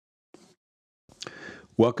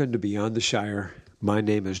Welcome to Beyond the Shire. My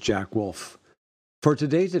name is Jack Wolf. For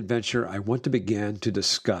today's adventure, I want to begin to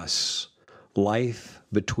discuss life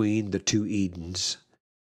between the two Edens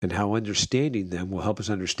and how understanding them will help us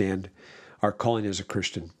understand our calling as a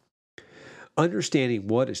Christian. Understanding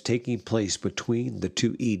what is taking place between the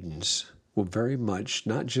two Edens will very much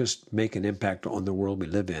not just make an impact on the world we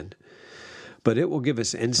live in, but it will give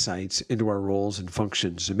us insights into our roles and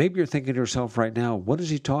functions. And maybe you're thinking to yourself right now, what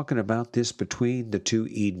is he talking about this between the two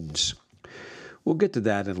Edens? We'll get to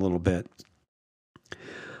that in a little bit.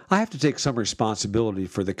 I have to take some responsibility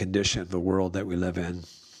for the condition of the world that we live in.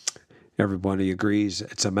 Everybody agrees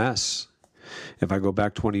it's a mess. If I go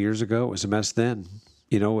back 20 years ago, it was a mess then.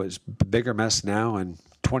 It's a bigger mess now, and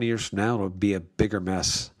 20 years from now, it'll be a bigger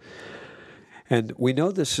mess. And we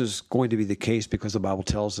know this is going to be the case because the Bible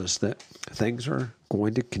tells us that things are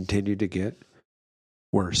going to continue to get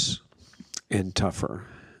worse and tougher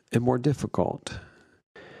and more difficult.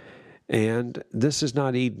 And this is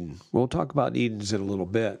not Eden. We'll talk about Edens in a little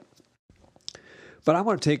bit. But I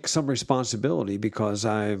want to take some responsibility because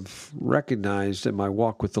I've recognized in my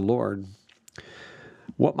walk with the Lord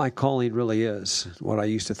what my calling really is, what I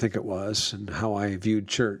used to think it was, and how I viewed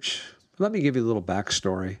church. Let me give you a little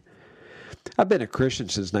backstory. I've been a Christian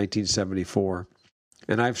since 1974,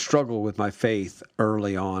 and I've struggled with my faith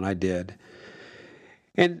early on. I did.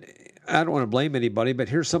 And I don't want to blame anybody, but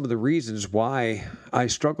here's some of the reasons why I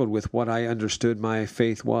struggled with what I understood my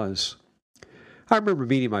faith was. I remember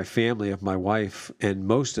meeting my family of my wife, and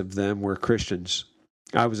most of them were Christians.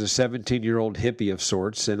 I was a 17-year-old hippie of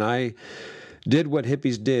sorts, and I did what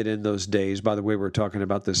hippies did in those days. By the way, we're talking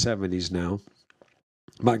about the 70s now.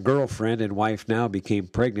 My girlfriend and wife now became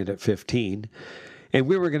pregnant at 15, and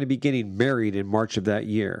we were going to be getting married in March of that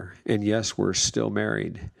year. And yes, we're still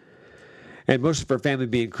married. And most of our family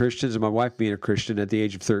being Christians, and my wife being a Christian at the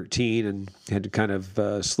age of 13, and had kind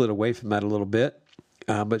of slid away from that a little bit.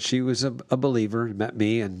 But she was a believer, met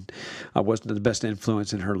me, and I wasn't the best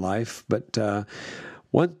influence in her life. But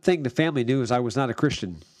one thing the family knew is I was not a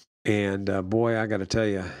Christian. And boy, I got to tell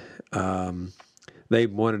you, they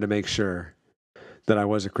wanted to make sure that I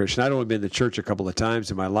was a Christian. I'd only been to church a couple of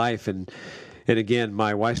times in my life, and again,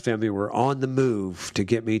 my wife's family were on the move to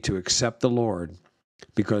get me to accept the Lord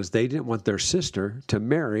because they didn't want their sister to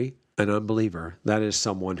marry an unbeliever. That is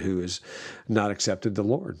someone who has not accepted the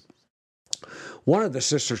Lord. One of the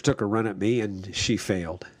sisters took a run at me, and she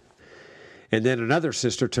failed. And then another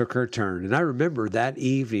sister took her turn. And I remember that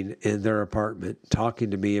evening in their apartment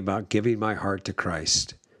talking to me about giving my heart to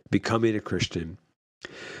Christ, becoming a Christian.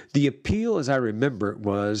 The appeal, as I remember it,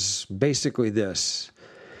 was basically this.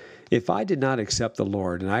 If I did not accept the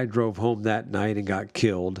Lord and I drove home that night and got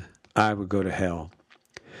killed, I would go to hell.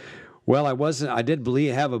 Well, I did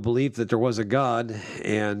have a belief that there was a God,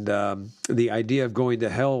 and the idea of going to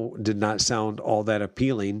hell did not sound all that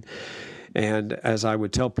appealing. And as I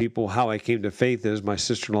would tell people, how I came to faith is my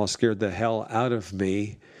sister-in-law scared the hell out of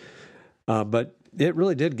me. But it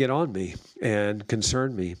really did get on me and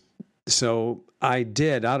concern me. So I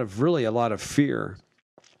did, out of really a lot of fear,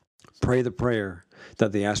 pray the prayer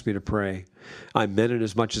that they asked me to pray. I meant it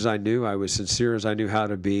as much as I knew. I was sincere as I knew how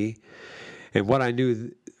to be. And what I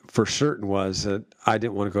knew for certain was that I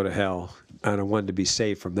didn't want to go to hell, and I wanted to be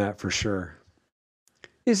saved from that for sure.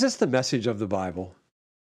 Is this the message of the Bible?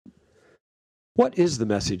 What is the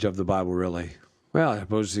message of the Bible, really? Well, I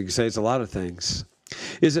suppose you could say it's a lot of things.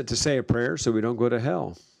 Is it to say a prayer so we don't go to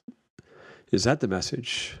hell? Is that the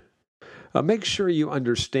message? Make sure you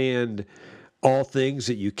understand all things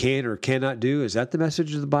that you can or cannot do. Is that the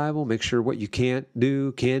message of the Bible? Make sure what you can't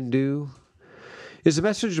do, can do. Is the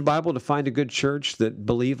message of the Bible to find a good church that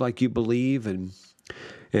believe like you believe and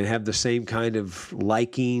have the same kind of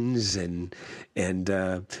likings and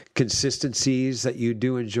consistencies that you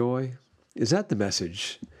do enjoy? Is that the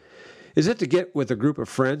message? Is it to get with a group of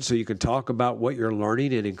friends so you can talk about what you're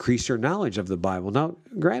learning and increase your knowledge of the Bible? Now,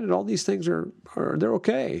 granted, all these things they're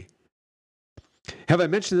okay. Have I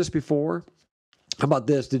mentioned this before? How about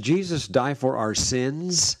this? Did Jesus die for our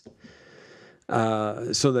sins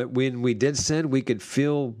so that when we did sin, we could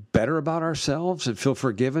feel better about ourselves and feel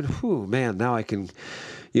forgiven? Whew, man, now I can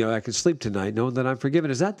sleep tonight knowing that I'm forgiven.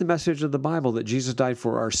 Is that the message of the Bible, that Jesus died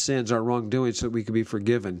for our sins, our wrongdoing, so that we could be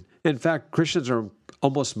forgiven? In fact, Christians are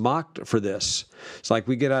almost mocked for this. It's like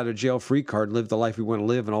we get out of jail free card and live the life we want to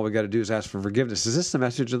live, and all we got to do is ask for forgiveness. Is this the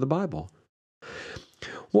message of the Bible?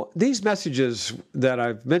 Well, these messages that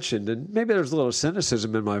I've mentioned, and maybe there's a little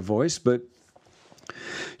cynicism in my voice, but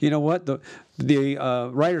you know what? The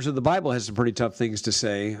writers of the Bible has some pretty tough things to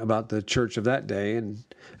say about the church of that day, and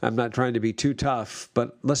I'm not trying to be too tough,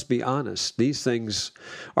 but let's be honest. These things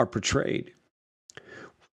are portrayed.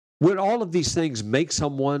 Would all of these things make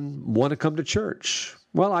someone want to come to church?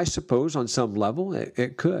 Well, I suppose on some level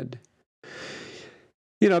it could.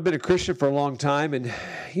 I've been a Christian for a long time, and,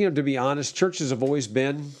 to be honest, churches have always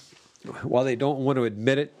been, while they don't want to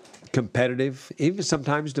admit it, competitive, even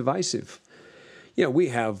sometimes divisive. We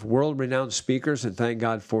have world-renowned speakers, and thank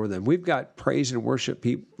God for them. We've got praise and worship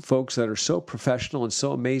folks that are so professional and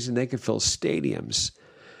so amazing they can fill stadiums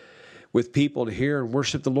with people to hear and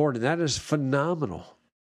worship the Lord, and that is phenomenal.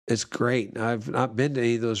 It's great. I've not been to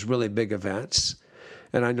any of those really big events,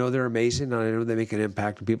 and I know they're amazing, and I know they make an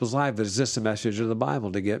impact in people's lives. But is this the message of the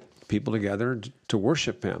Bible, to get people together and to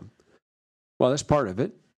worship Him? Well, that's part of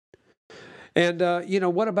it. And,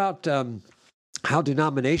 what about how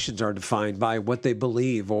denominations are defined by what they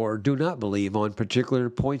believe or do not believe on particular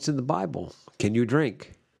points in the Bible? Can you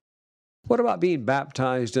drink? What about being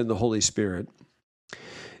baptized in the Holy Spirit?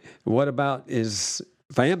 What about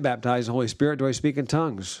if I am baptized in the Holy Spirit, do I speak in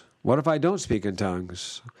tongues? What if I don't speak in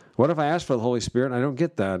tongues? What if I ask for the Holy Spirit and I don't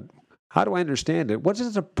get that? How do I understand it? What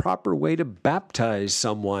is the proper way to baptize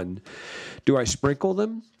someone? Do I sprinkle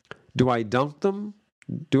them? Do I dunk them?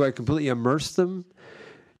 Do I completely immerse them?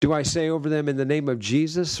 Do I say over them in the name of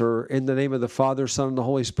Jesus or in the name of the Father, Son, and the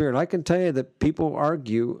Holy Spirit? I can tell you that people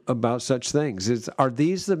argue about such things. Are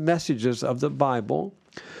these the messages of the Bible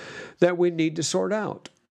that we need to sort out?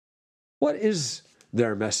 What is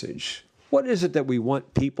their message? What is it that we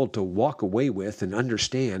want people to walk away with and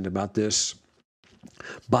understand about this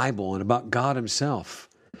Bible and about God Himself?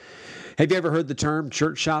 Have you ever heard the term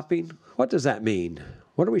church shopping? What does that mean?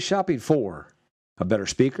 What are we shopping for? A better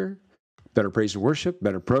speaker? Better praise and worship?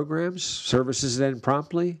 Better programs? Services that end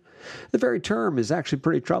promptly? The very term is actually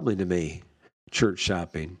pretty troubling to me, church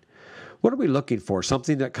shopping. What are we looking for?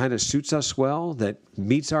 Something that kind of suits us well, that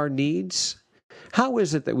meets our needs? How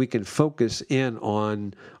is it that we can focus in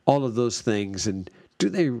on all of those things, and do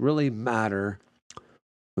they really matter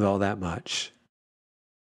with all that much?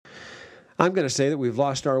 I'm going to say that we've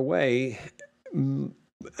lost our way in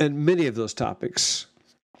many of those topics.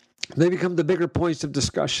 They become the bigger points of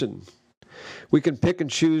discussion. We can pick and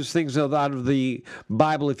choose things out of the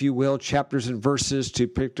Bible, if you will, chapters and verses to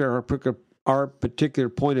pick our particular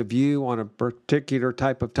point of view on a particular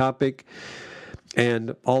type of topic.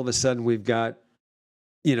 And all of a sudden we've got,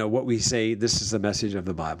 what we say, this is the message of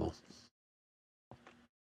the Bible.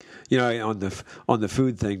 On the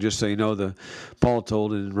food thing, just so you know, Paul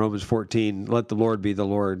told in Romans 14, let the Lord be the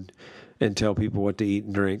Lord and tell people what to eat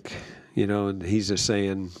and drink. And he's just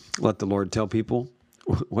saying, let the Lord tell people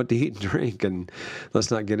what to eat and drink, and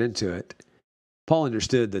let's not get into it. Paul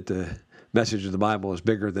understood that the message of the Bible is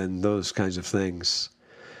bigger than those kinds of things.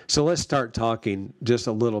 So let's start talking just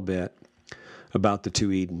a little bit about the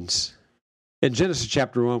two Edens. In Genesis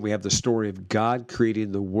chapter 1, we have the story of God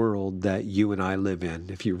creating the world that you and I live in.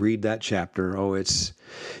 If you read that chapter, it's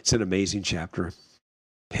an amazing chapter.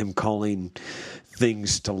 Him calling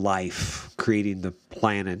things to life, creating the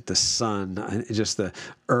planet, the sun, just the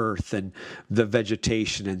earth and the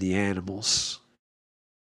vegetation and the animals.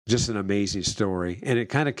 Just an amazing story. And it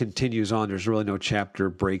kind of continues on. There's really no chapter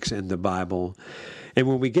breaks in the Bible. And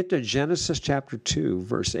when we get to Genesis chapter 2,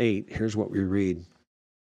 verse 8, here's what we read.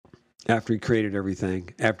 After He created everything,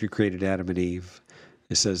 after He created Adam and Eve,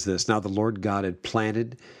 it says this, now the Lord God had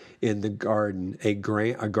planted in the garden, a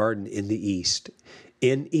garden in the east,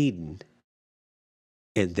 in Eden,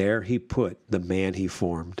 and there He put the man He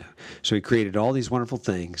formed. So He created all these wonderful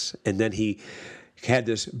things, and then He had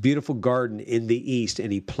this beautiful garden in the east,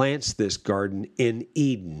 and He plants this garden in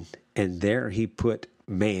Eden, and there He put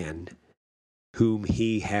man, whom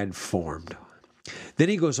He had formed. Then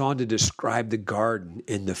He goes on to describe the garden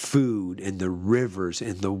and the food and the rivers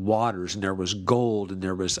and the waters, and there was gold and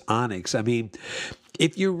there was onyx. I mean,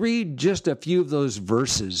 if you read just a few of those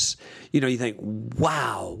verses, you think,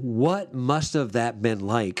 wow, what must have that been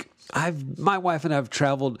like? My wife and I have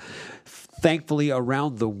traveled, thankfully,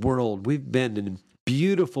 around the world. We've been in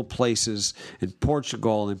beautiful places in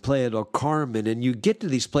Portugal and Playa del Carmen, and you get to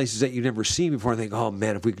these places that you've never seen before and think, oh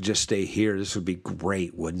man, if we could just stay here, this would be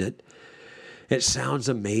great, wouldn't it? It sounds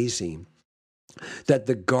amazing that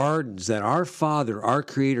the gardens that our Father, our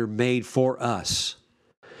Creator, made for us,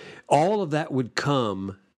 all of that would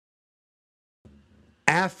come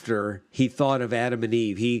after He thought of Adam and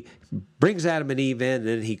Eve. He brings Adam and Eve in, and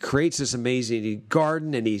then He creates this amazing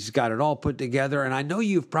garden, and He's got it all put together. And I know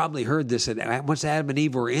you've probably heard this, that once Adam and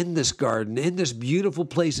Eve were in this garden, in this beautiful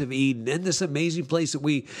place of Eden, in this amazing place that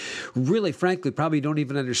we really, frankly, probably don't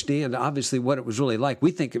even understand, obviously, what it was really like.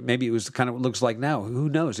 We think maybe it was kind of what it looks like now. Who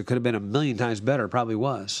knows? It could have been a million times better. It probably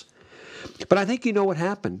was. But I think you know what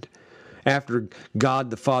happened. after God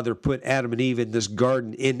the Father put Adam and Eve in this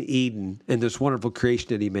garden in Eden and this wonderful creation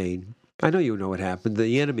that he made. I know you know what happened.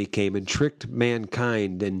 The enemy came and tricked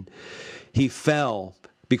mankind, and he fell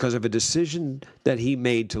because of a decision that he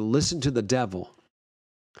made to listen to the devil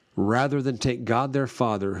rather than take God their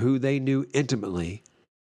Father, who they knew intimately,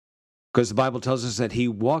 because the Bible tells us that he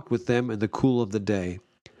walked with them in the cool of the day.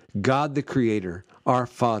 God the Creator, our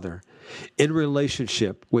Father, in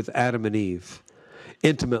relationship with Adam and Eve,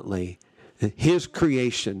 intimately, his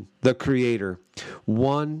creation, the Creator,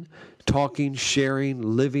 one talking, sharing,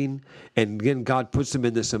 living, and again, God puts them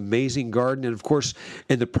in this amazing garden. And of course,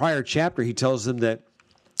 in the prior chapter, he tells them that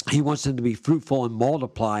he wants them to be fruitful and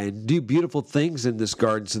multiply and do beautiful things in this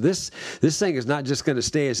garden. So this thing is not just going to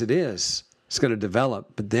stay as it is. It's going to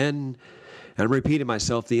develop. But then, and I'm repeating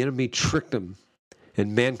myself, the enemy tricked them,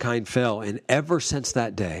 and mankind fell. And ever since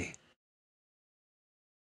that day,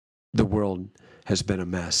 the world has been a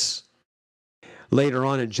mess. Later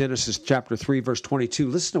on in Genesis chapter 3, verse 22,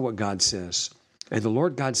 listen to what God says. And the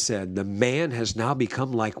Lord God said, the man has now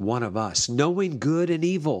become like one of us, knowing good and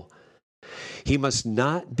evil. He must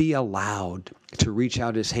not be allowed to reach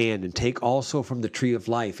out his hand and take also from the tree of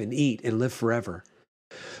life and eat and live forever.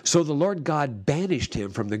 So the Lord God banished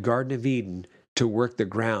him from the Garden of Eden to work the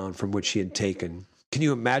ground from which he had taken. Can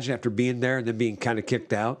you imagine after being there and then being kind of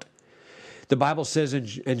kicked out? The Bible says in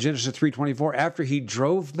Genesis 3:24, after he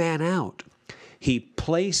drove man out, he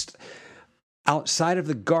placed outside of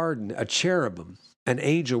the garden a cherubim, an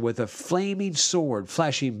angel with a flaming sword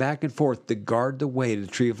flashing back and forth to guard the way to the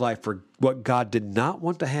tree of life. For what God did not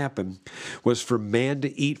want to happen was for man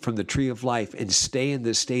to eat from the tree of life and stay in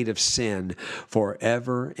this state of sin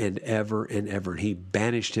forever and ever and ever. He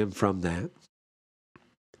banished him from that.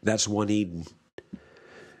 That's one Eden.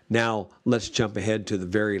 Now, let's jump ahead to the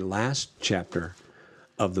very last chapter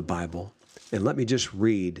of the Bible. And let me just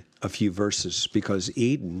read a few verses, because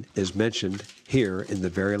Eden is mentioned here in the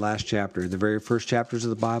very last chapter. In the very first chapters of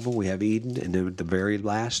the Bible, we have Eden, and then at the very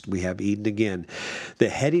last, we have Eden again. The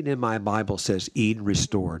heading in my Bible says, Eden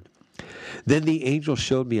restored. Then the angel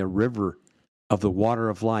showed me a river of the water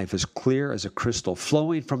of life, as clear as a crystal,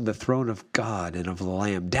 flowing from the throne of God and of the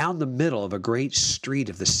Lamb, down the middle of a great street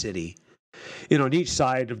of the city. And on each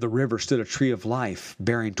side of the river stood a tree of life,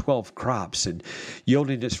 bearing 12 crops and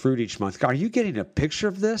yielding its fruit each month. Are you getting a picture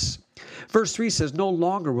of this? Verse 3 says, no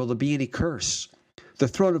longer will there be any curse. The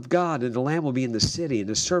throne of God and the Lamb will be in the city, and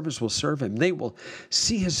his servants will serve him. They will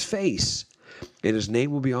see his face, and his name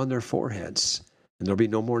will be on their foreheads, and there will be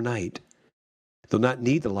no more night. They'll not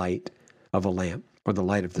need the light of a lamp or the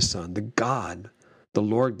light of the sun. The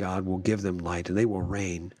Lord God will give them light, and they will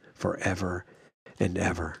reign forever and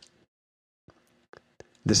ever.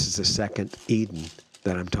 This is the second Eden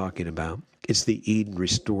that I'm talking about. It's the Eden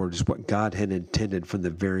restored. It's what God had intended from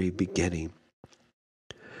the very beginning.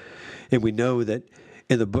 And we know that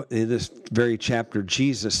in this very chapter,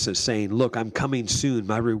 Jesus is saying, look, I'm coming soon.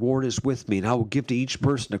 My reward is with me, and I will give to each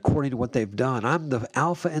person according to what they've done. I'm the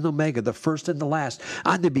Alpha and Omega, the first and the last.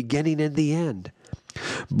 I'm the beginning and the end.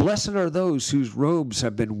 Blessed are those whose robes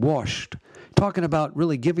have been washed. Talking about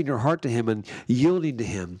really giving your heart to him and yielding to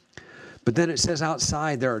him. But then it says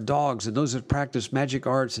outside there are dogs and those that practice magic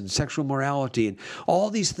arts and sexual morality and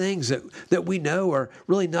all these things that we know are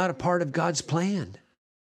really not a part of God's plan.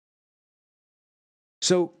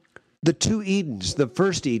 So the two Edens, the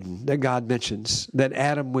first Eden that God mentions, that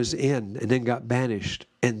Adam was in and then got banished,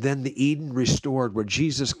 and then the Eden restored where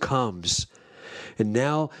Jesus comes. And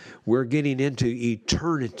now we're getting into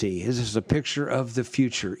eternity. This is a picture of the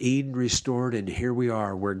future. Eden restored, and here we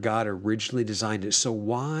are where God originally designed it. So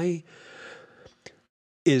why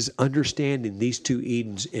is understanding these two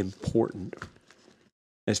Edens important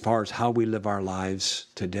as far as how we live our lives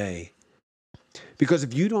today? Because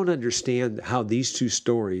if you don't understand how these two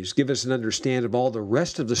stories give us an understanding of all the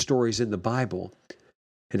rest of the stories in the Bible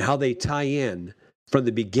and how they tie in from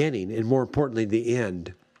the beginning and more importantly the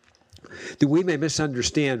end, then we may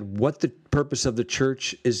misunderstand what the purpose of the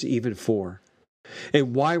church is even for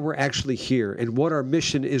and why we're actually here and what our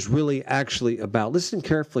mission is really actually about. Listen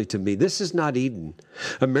carefully to me. This is not Eden.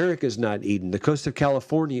 America is not Eden. The coast of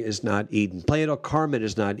California is not Eden. Playa del Carmen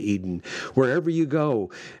is not Eden. Wherever you go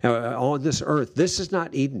on this earth, this is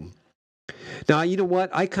not Eden. Now, you know what?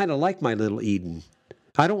 I kind of like my little Eden.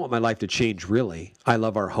 I don't want my life to change, really. I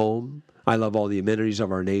love our home. I love all the amenities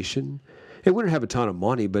of our nation. And we don't have a ton of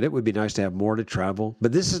money, but it would be nice to have more to travel.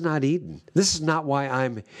 But this is not Eden. This is not why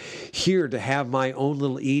I'm here, to have my own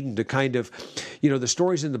little Eden, to kind of, the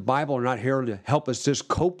stories in the Bible are not here to help us just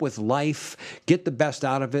cope with life, get the best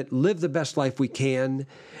out of it, live the best life we can,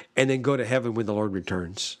 and then go to heaven when the Lord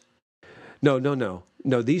returns.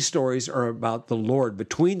 No, these stories are about the Lord.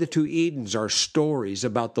 Between the two Edens are stories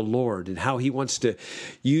about the Lord and how he wants to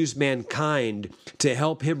use mankind to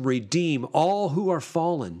help him redeem all who are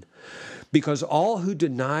fallen. Because all who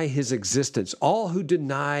deny his existence, all who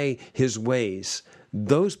deny his ways,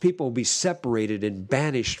 those people will be separated and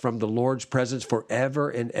banished from the Lord's presence forever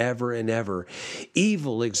and ever and ever.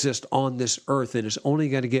 Evil exists on this earth and is only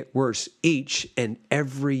going to get worse each and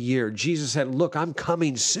every year. Jesus said, look, I'm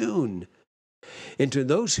coming soon. And to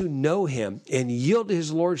those who know him and yield to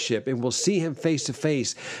his lordship and will see him face to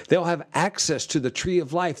face, they'll have access to the tree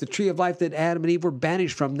of life that Adam and Eve were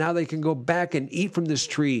banished from. Now they can go back and eat from this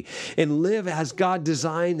tree and live as God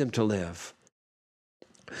designed them to live.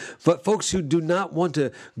 But folks who do not want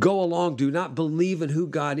to go along, do not believe in who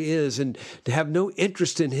God is, and have no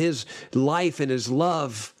interest in his life and his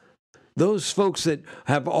love, those folks that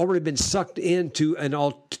have already been sucked into an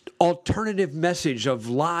alternative message of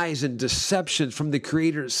lies and deceptions from the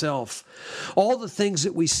Creator itself. All the things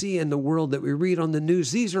that we see in the world that we read on the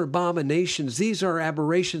news, these are abominations. These are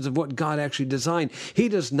aberrations of what God actually designed. He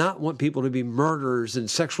does not want people to be murderers and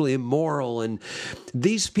sexually immoral. And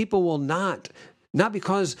these people will not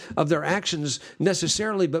because of their actions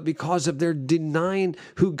necessarily, but because of their denying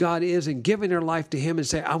who God is and giving their life to him and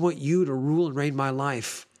say, I want you to rule and reign my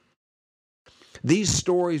life. These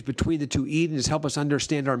stories between the two Edens help us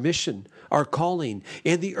understand our mission, our calling,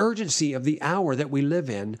 and the urgency of the hour that we live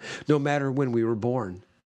in, no matter when we were born.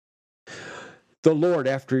 The Lord,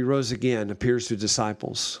 after he rose again, appears to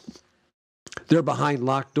disciples. They're behind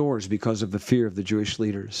locked doors because of the fear of the Jewish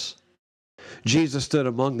leaders. Jesus stood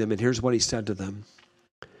among them, and here's what he said to them.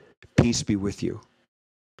 Peace be with you.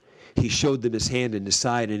 He showed them his hand and his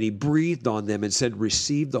side, and he breathed on them and said,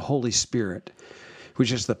 receive the Holy Spirit,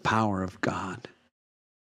 which is the power of God.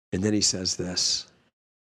 And then he says this,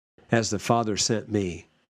 as the Father sent me,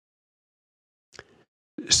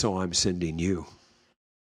 so I'm sending you.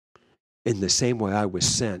 In the same way I was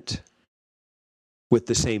sent, with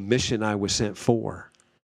the same mission I was sent for,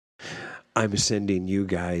 I'm sending you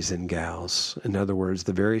guys and gals. In other words,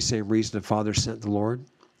 the very same reason the Father sent the Lord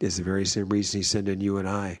is the very same reason he's sending you and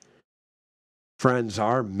I. Friends,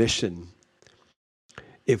 our mission,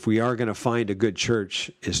 if we are going to find a good church,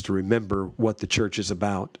 is to remember what the church is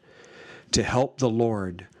about. To help the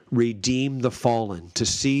Lord redeem the fallen, to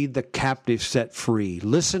see the captive set free.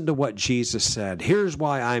 Listen to what Jesus said. Here's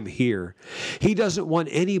why I'm here. He doesn't want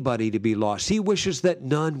anybody to be lost. He wishes that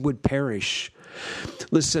none would perish.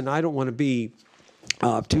 Listen, I don't want to be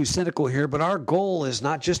too cynical here, but our goal is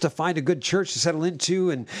not just to find a good church to settle into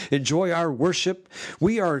and enjoy our worship.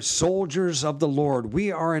 We are soldiers of the Lord.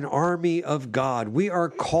 We are an army of God. We are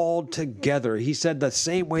called together. He said, the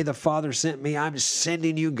same way the Father sent me, I'm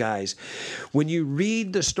sending you guys. When you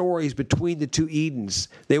read the stories between the two Edens,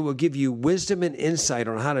 they will give you wisdom and insight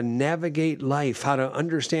on how to navigate life, how to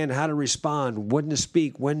understand how to respond, when to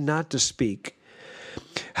speak, when not to speak.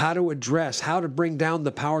 How to address, how to bring down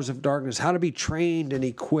the powers of darkness, how to be trained and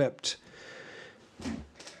equipped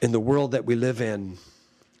in the world that we live in,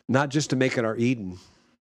 not just to make it our Eden,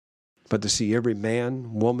 but to see every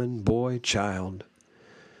man, woman, boy, child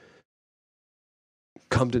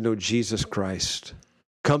come to know Jesus Christ,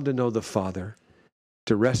 come to know the Father,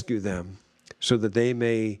 to rescue them so that they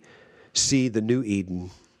may see the new Eden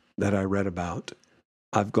that I read about.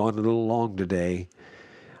 I've gone a little long today.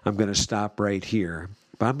 I'm going to stop right here,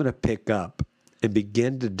 but I'm going to pick up and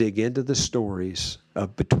begin to dig into the stories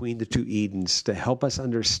of between the two Edens to help us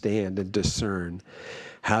understand and discern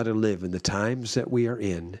how to live in the times that we are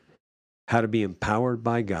in, how to be empowered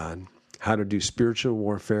by God, how to do spiritual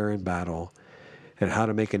warfare and battle, and how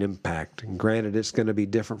to make an impact. And granted, it's going to be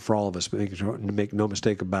different for all of us, but make no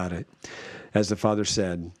mistake about it. As the Father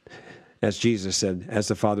said, as Jesus said, as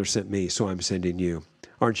the Father sent me, so I'm sending you.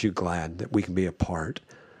 Aren't you glad that we can be a part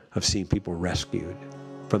of seeing people rescued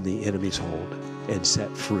from the enemy's hold and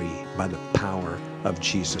set free by the power of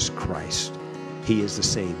Jesus Christ? He is the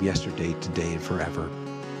same yesterday, today, and forever.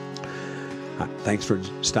 Thanks for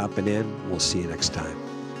stopping in. We'll see you next time.